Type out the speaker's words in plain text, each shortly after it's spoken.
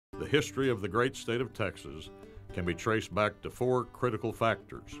the history of the great state of Texas can be traced back to four critical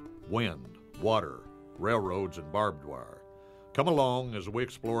factors: wind, water, railroads, and barbed wire. Come along as we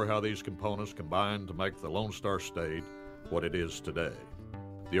explore how these components combined to make the Lone Star State what it is today.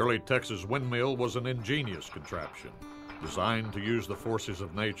 The early Texas windmill was an ingenious contraption designed to use the forces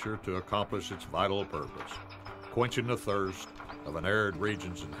of nature to accomplish its vital purpose, quenching the thirst of an arid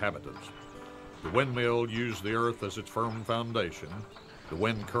region's inhabitants. The windmill used the earth as its firm foundation, the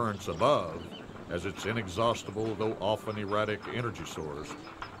wind currents above as its inexhaustible, though often erratic, energy source,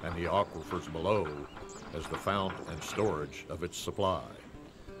 and the aquifers below as the fount and storage of its supply.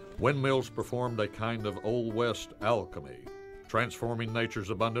 Windmills performed a kind of Old West alchemy, transforming nature's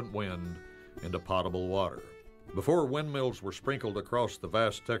abundant wind into potable water. Before windmills were sprinkled across the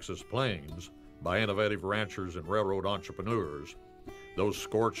vast Texas plains by innovative ranchers and railroad entrepreneurs, those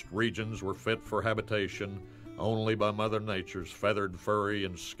scorched regions were fit for habitation only by Mother Nature's feathered, furry,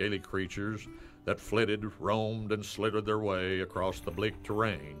 and scaly creatures that flitted, roamed, and slithered their way across the bleak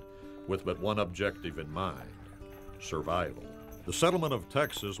terrain with but one objective in mind: survival. The settlement of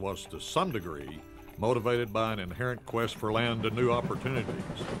Texas was to some degree motivated by an inherent quest for land and new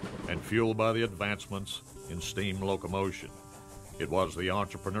opportunities, and fueled by the advancements in steam locomotion. It was the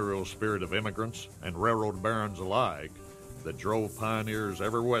entrepreneurial spirit of immigrants and railroad barons alike that drove pioneers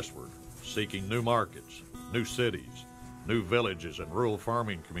ever westward, seeking new markets, new cities, new villages and rural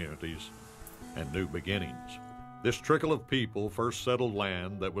farming communities, and new beginnings. This trickle of people first settled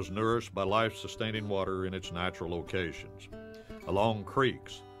land that was nourished by life-sustaining water in its natural locations, along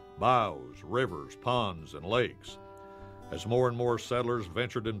creeks, bayous, rivers, ponds, and lakes. As more and more settlers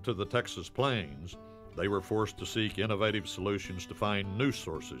ventured into the Texas plains, they were forced to seek innovative solutions to find new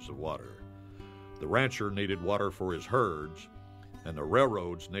sources of water. The rancher needed water for his herds, and the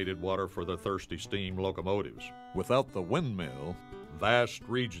railroads needed water for their thirsty steam locomotives. Without the windmill, vast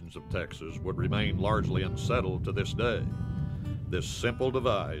regions of Texas would remain largely unsettled to this day. This simple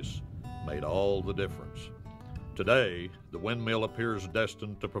device made all the difference. Today, the windmill appears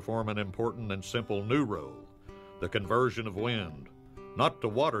destined to perform an important and simple new role: the conversion of wind, not to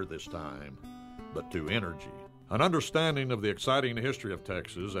water this time, but to energy. An understanding of the exciting history of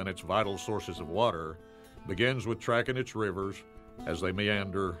Texas and its vital sources of water begins with tracking its rivers as they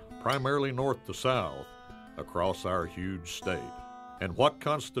meander primarily north to south across our huge state. And what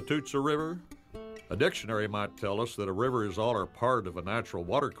constitutes a river? A dictionary might tell us that a river is all or part of a natural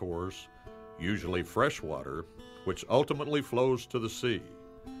watercourse, usually fresh water, which ultimately flows to the sea.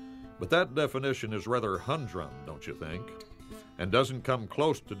 But that definition is rather humdrum, don't you think? And doesn't come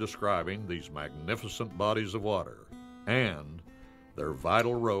close to describing these magnificent bodies of water and their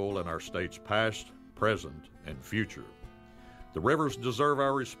vital role in our state's past, present, and future. The rivers deserve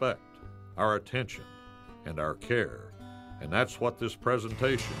our respect, our attention, and our care, and that's what this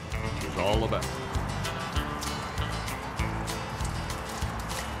presentation is all about.